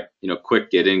management's not a quick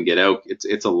get in get out.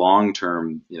 It's a long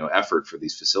term effort for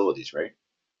these facilities, right?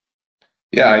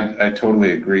 Yeah, I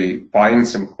totally agree. Buying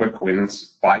some quick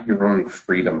wins, buy your own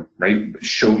freedom, right?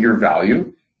 Show your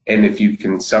value. And if you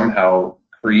can somehow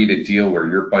create a deal where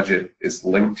your budget is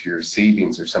linked to your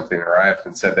savings or something, or I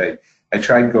often said I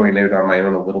tried going out on my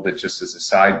own a little bit just as a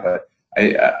side, but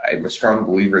I'm a strong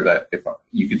believer that if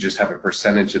you could just have a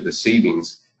percentage of the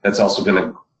savings, that's also going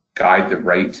to guide the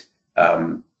right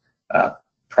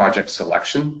project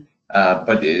selection.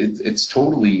 But it's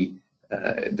totally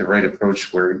the right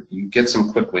approach where you get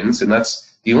some quick wins. And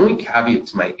that's the only caveat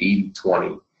to my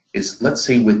 80-20 is, let's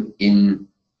say within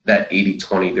that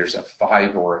 80-20, there's a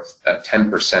 5 or a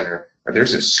 10%, or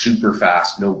there's a super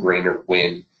fast no-brainer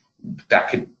win that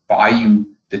could buy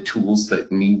you the tools that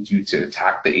need you to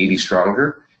attack the 80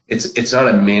 stronger. It's not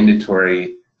a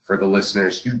mandatory for the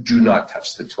listeners. You do not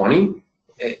touch the 20.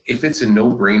 If it's a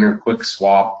no-brainer quick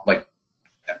swap, like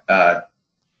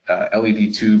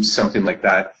LED tubes, something like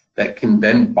that, that can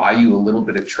then buy you a little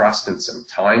bit of trust and some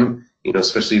time,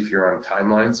 especially if you're on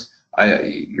timelines.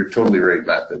 You're totally right,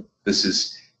 Matt, that this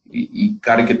is, you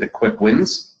got to get the quick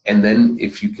wins. And then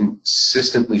if you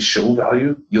consistently show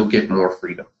value, you'll get more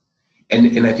freedom.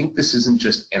 And I think this isn't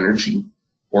just energy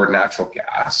or natural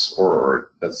gas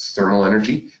or the thermal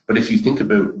energy, but if you think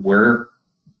about where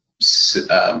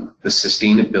the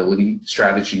sustainability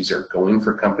strategies are going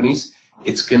for companies,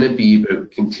 it's going to be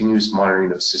about continuous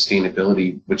monitoring of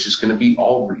sustainability, which is going to be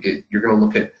you're going to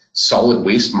look at solid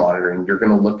waste monitoring. You're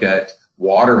going to look at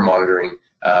water monitoring.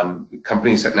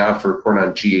 Companies that now have to report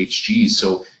on GHGs.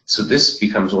 So this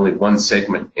becomes only one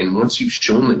segment. And once you've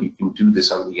shown that you can do this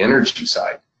on the energy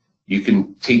side, you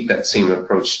can take that same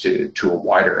approach to a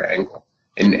wider angle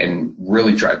and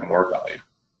really drive more value.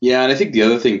 Yeah, and I think the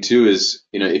other thing too is,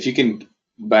 if you can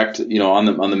back to, on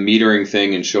the metering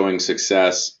thing and showing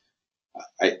success,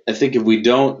 I think if we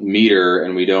don't meter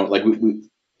and we don't,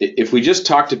 if we just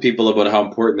talk to people about how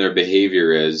important their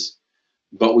behavior is,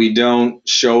 but we don't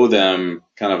show them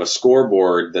kind of a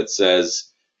scoreboard that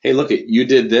says, hey, look, you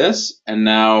did this, and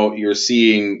now you're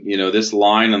seeing, this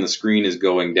line on the screen is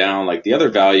going down. Like, the other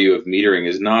value of metering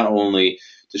is not only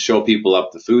to show people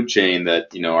up the food chain that,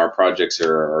 our projects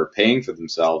are paying for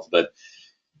themselves, but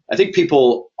I think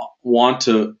people want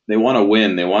to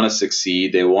win, they want to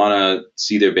succeed, they want to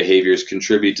see their behaviors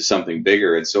contribute to something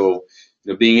bigger. And so,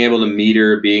 being able to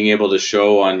meter, being able to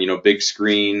show on, big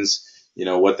screens,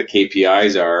 what the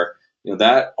KPIs are,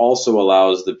 that also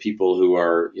allows the people who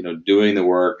are, doing the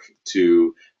work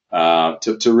to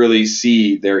really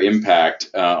see their impact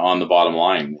on the bottom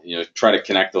line, try to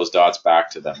connect those dots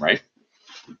back to them, right?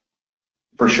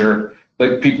 For sure.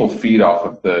 Like, people feed off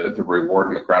of the reward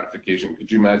and the gratification.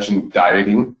 Could you imagine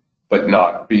dieting but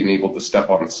not being able to step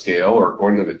on the scale, or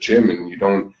going to the gym and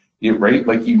you're right?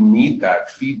 Like, you need that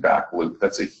feedback loop.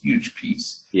 That's a huge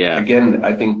piece. Yeah. Again,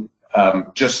 I think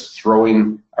just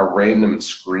throwing a random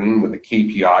screen with a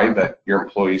KPI that your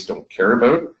employees don't care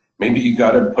about, maybe you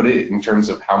got to put it in terms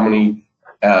of how many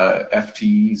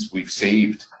FTEs we've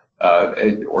saved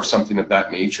or something of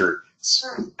that nature.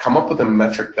 Come up with a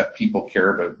metric that people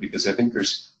care about, because I think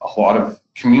there's a lot of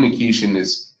communication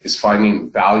is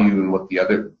finding value in what the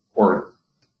other or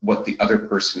what the other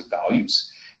person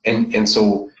values. And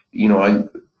so,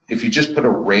 if you just put a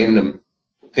random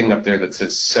thing up there that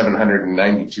says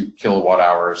 792 kilowatt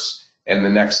hours, and the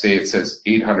next day it says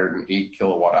 808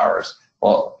 kilowatt hours,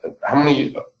 well, how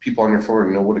many people on your floor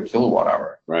know what a kilowatt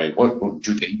hour? Right. What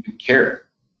do they even care?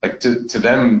 Like to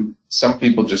them, some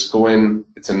people just go in,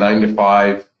 it's a 9 to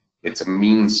 5, it's a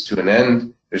means to an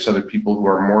end. There's other people who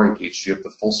are more engaged. You have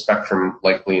the full spectrum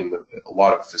likely in a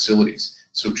lot of facilities.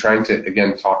 So trying to,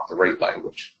 again, talk the right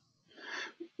language.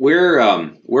 Where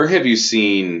have you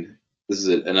seen, this is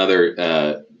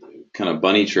another kind of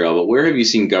bunny trail, but where have you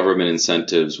seen government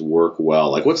incentives work well?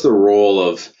 Like, what's the role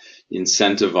of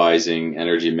incentivizing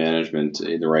energy management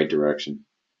in the right direction?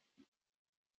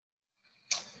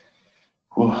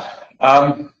 Well,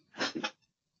 I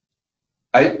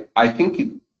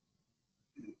think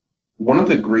one of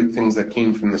the great things that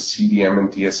came from the CDM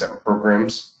and DSM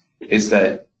programs is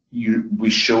that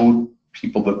we showed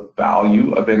people the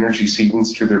value of energy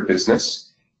savings to their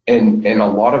business, and a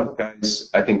lot of guys,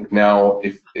 I think now,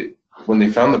 when they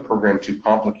found the program too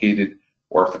complicated,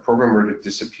 or if the program were to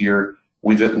disappear,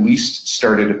 we've at least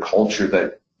started a culture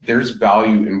that there's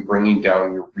value in bringing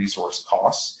down your resource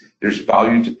costs. There's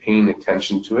value to paying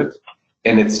attention to it,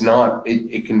 and it's not.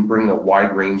 It can bring a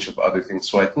wide range of other things.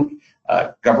 So I think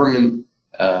government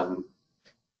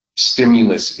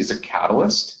stimulus is a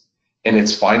catalyst. And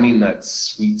it's finding that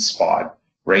sweet spot,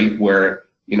 right? Where,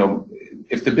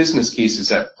 if the business case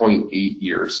is at 0.8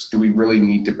 years, do we really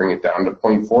need to bring it down to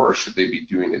 0.4, or should they be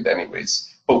doing it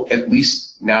anyways? But at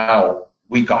least now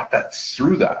we got that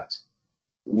through that.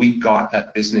 We got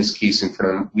that business case in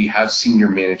front of them. We have senior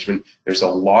management. There's a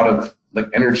lot of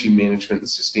energy management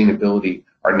and sustainability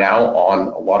are now on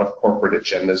a lot of corporate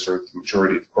agendas, or the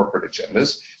majority of corporate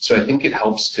agendas. So I think it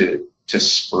helps to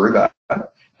spur that.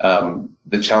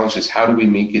 The challenge is, how do we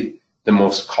make it the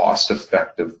most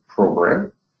cost-effective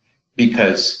program?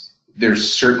 Because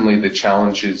there's certainly the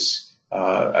challenges.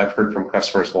 I've heard from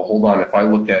customers, well, hold on, if I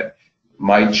look at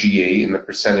my GA and the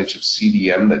percentage of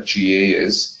CDM that GA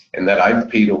is, and that I've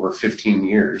paid over 15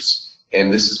 years,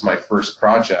 and this is my first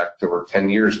project, or 10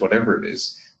 years, whatever it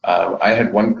is. I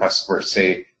had one customer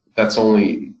say, that's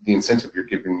only, the incentive you're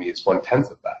giving me is 1/10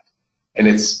 of that. And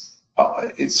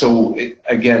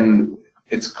again,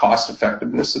 it's cost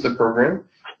effectiveness of the program,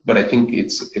 but I think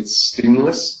it's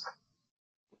stimulus,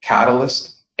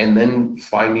 catalyst, and then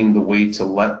finding the way to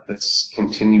let this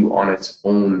continue on its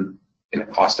own in a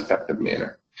cost effective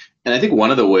manner. And I think one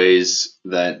of the ways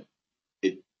that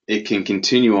it can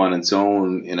continue on its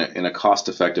own in a cost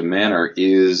effective manner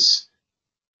is,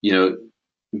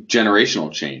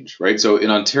 generational change, right? So in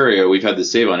Ontario, we've had the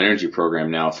Save on Energy program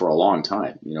now for a long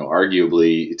time,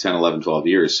 arguably 10, 11, 12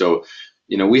 years. So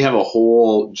we have a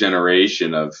whole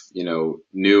generation of,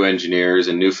 new engineers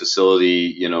and new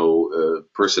facility,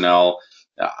 personnel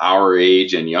our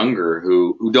age and younger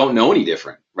who don't know any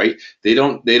different, right? They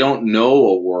don't know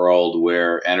a world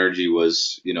where energy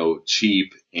was,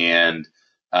 cheap and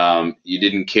you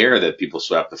didn't care that people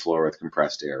swept the floor with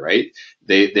compressed air, right?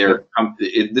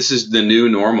 This is the new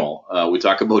normal. We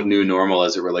talk about new normal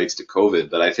as it relates to COVID,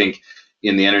 but I think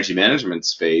in the energy management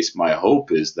space, my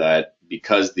hope is that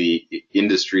because the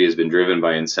industry has been driven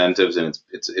by incentives and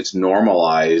it's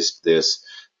normalized this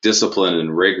discipline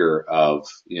and rigor of,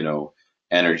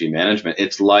 energy management.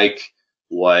 It's like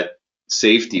what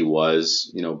safety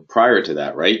was, prior to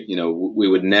that, right? We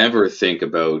would never think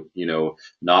about,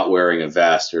 not wearing a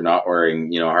vest or not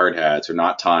wearing, hard hats or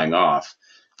not tying off.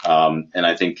 And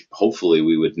I think hopefully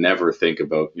we would never think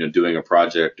about, doing a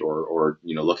project or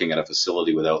looking at a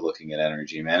facility without looking at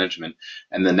energy management.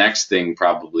 And the next thing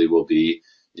probably will be,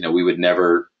 we would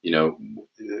never,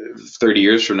 30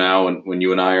 years from now, when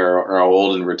you and I are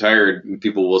old and retired,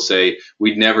 people will say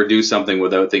we'd never do something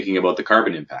without thinking about the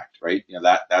carbon impact, right?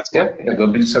 That's there'll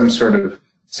be some sort of,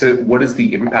 so what is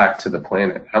the impact to the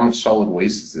planet? How much solid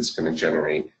waste is this going to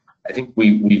generate? I think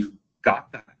we've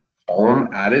got that column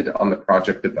added on the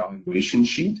project evaluation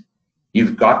sheet.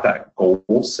 You've got that goal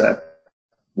set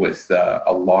with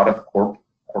a lot of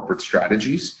corporate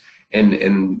strategies,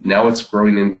 and now it's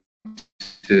growing into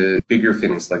bigger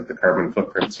things like the carbon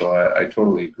footprint. So I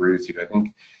totally agree with you. I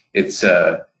think it's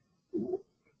the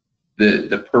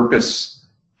purpose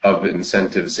of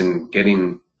incentives and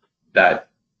getting that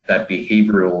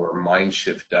behavioral or mind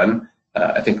shift done.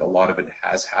 I think a lot of it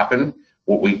has happened.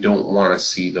 What we don't want to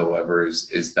see, though, ever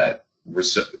is that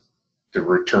the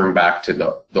return back to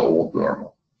the old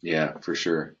normal. Yeah, for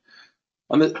sure.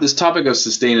 On this topic of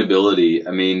sustainability,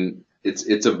 I mean,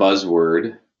 it's a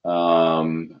buzzword.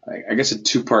 I guess a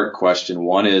two-part question.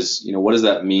 One is, what does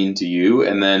that mean to you?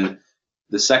 And then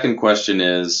the second question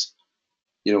is,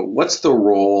 what's the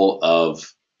role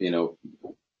of,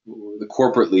 the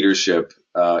corporate leadership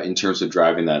in terms of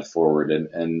driving that forward?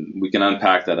 And we can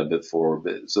unpack that a bit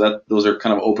forward. So those are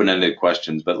kind of open-ended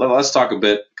questions, but let's talk a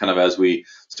bit kind of as we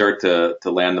start to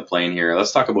land the plane here.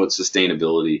 Let's talk about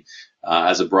sustainability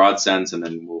as a broad sense, and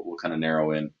then we'll kind of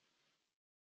narrow in.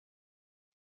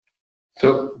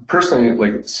 So personally,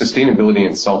 like sustainability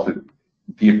itself,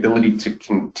 the ability to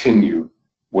continue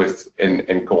with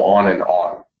and go on and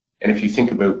on. And if you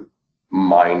think about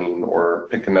mining or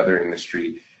pick another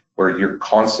industry where you're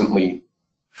constantly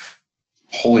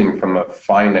pulling from a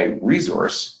finite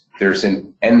resource, there's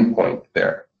an endpoint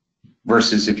there.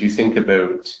 Versus if you think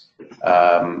about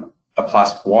a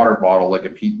plastic water bottle like a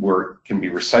PET where it can be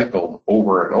recycled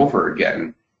over and over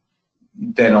again,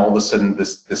 then all of a sudden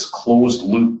this closed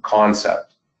loop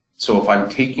concept. So if I'm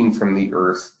taking from the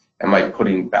earth, am I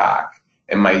putting back?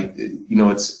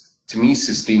 It's, to me,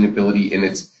 sustainability, and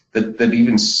it's that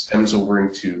even stems over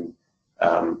into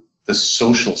the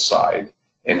social side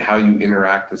and how you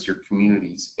interact with your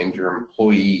communities and your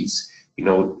employees.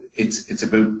 It's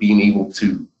about being able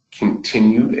to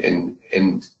continue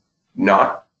and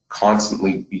not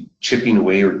constantly be chipping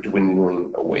away or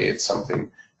dwindling away at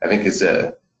something. I think is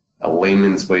a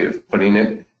layman's way of putting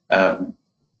it.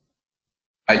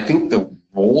 I think the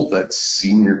role that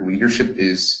senior leadership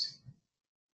is,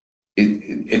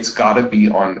 it's got to be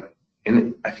on,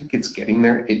 and I think it's getting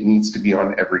there, it needs to be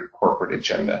on every corporate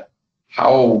agenda.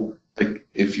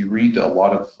 If you read a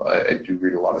lot of, I do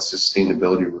read a lot of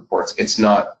sustainability reports, it's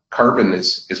not, carbon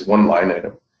is one line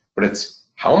item, but it's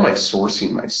how am I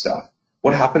sourcing my stuff?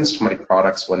 What happens to my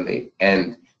products when they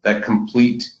end? That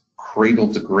complete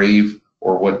cradle to grave,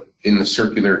 or what in the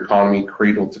circular economy,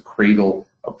 cradle to cradle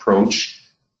approach.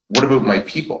 What about my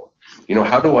people?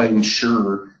 How do I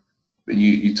ensure,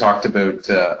 you talked about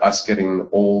us getting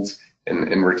old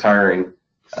and retiring.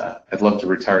 I'd love to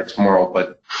retire tomorrow,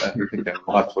 but I think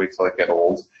I'll have to wait till I get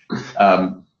old.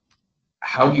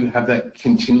 How do you have that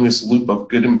continuous loop of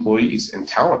good employees and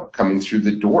talent coming through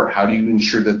the door? How do you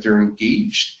ensure that they're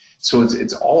engaged? So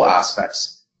it's all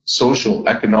aspects, social,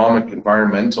 economic,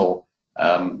 environmental.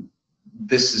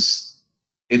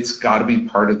 It's got to be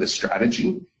part of the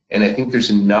strategy. And I think there's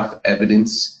enough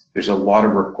evidence. There's a lot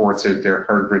of reports out there,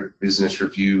 Harvard Business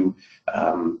Review,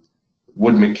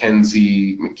 Wood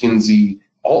Mackenzie, McKinsey,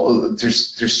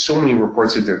 there's so many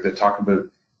reports out there that talk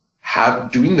about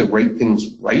doing the right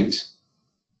things right.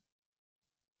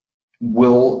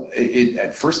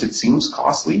 At first it seems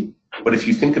costly, but if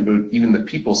you think about even the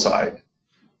people side,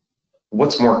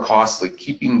 what's more costly,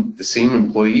 keeping the same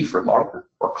employee for longer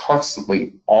or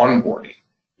constantly onboarding,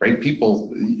 right?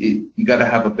 People, you got to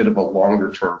have a bit of a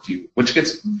longer term view, which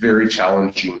gets very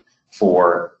challenging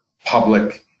for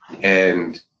public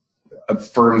and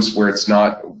firms where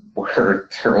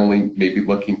they're only maybe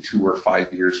looking 2 or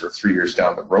 5 years or 3 years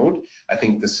down the road. I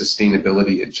think the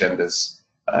sustainability agenda's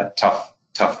tough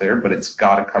there, but it's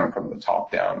got to come from the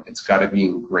top down. It's got to be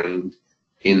ingrained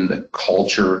in the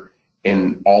culture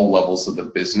in all levels of the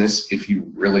business if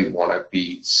you really want to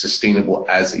be sustainable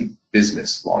as a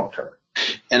business long term.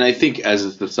 And I think as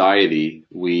a society,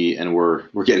 we're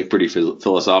getting pretty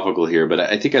philosophical here, but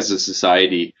I think as a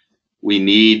society, we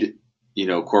need,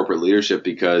 corporate leadership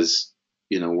because,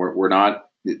 we're not,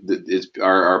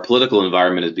 our political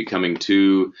environment is becoming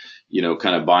too,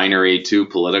 kind of binary, too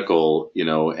political,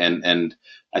 and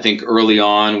I think early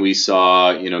on we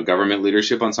saw, government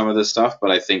leadership on some of this stuff,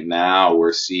 but I think now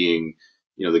we're seeing,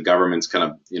 the government's kind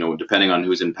of, depending on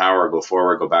who's in power, go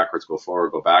forward, go backwards, go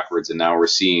forward, go backwards. And now we're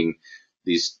seeing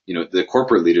these, the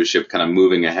corporate leadership kind of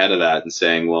moving ahead of that and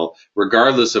saying, well,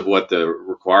 regardless of what the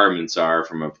requirements are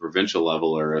from a provincial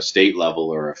level or a state level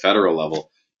or a federal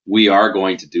level, we are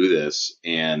going to do this,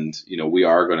 and we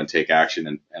are going to take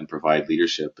action and provide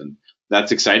leadership, and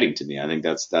that's exciting to me. I think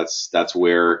that's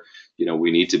where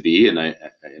we need to be, and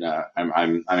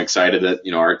I'm excited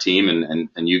that our team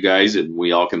and you guys and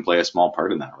we all can play a small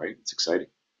part in that. Right? It's exciting.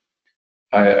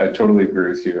 I totally agree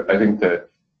with you. I think that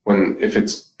if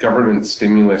it's government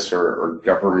stimulus or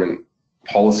government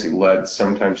policy led,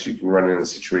 sometimes you can run in a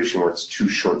situation where it's too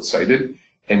short-sighted,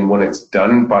 and when it's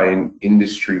done by an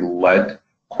industry led,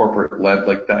 corporate led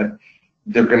like that,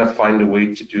 they're going to find a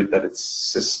way to do it that it's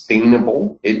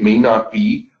sustainable. It may not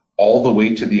be all the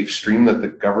way to the extreme that the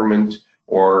government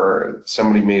or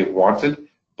somebody may have wanted,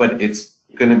 but it's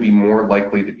going to be more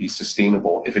likely to be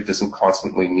sustainable if it doesn't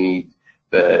constantly need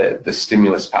the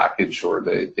stimulus package or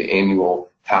the annual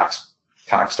tax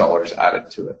dollars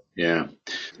added to it. Yeah.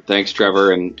 Thanks,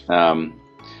 Trevor. And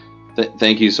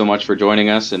Thank you so much for joining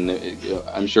us, and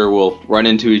I'm sure we'll run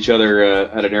into each other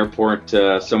at an airport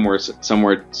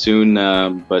somewhere soon.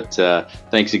 But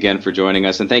thanks again for joining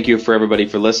us, and thank you for everybody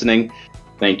for listening.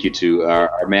 Thank you to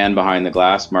our man behind the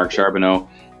glass, Mark Charbonneau,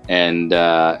 and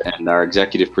our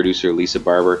executive producer, Lisa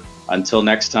Barber. Until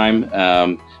next time,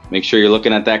 make sure you're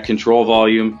looking at that control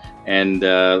volume and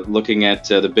looking at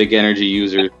the big energy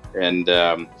users and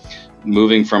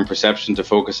moving from perception to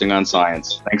focusing on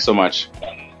science. Thanks so much.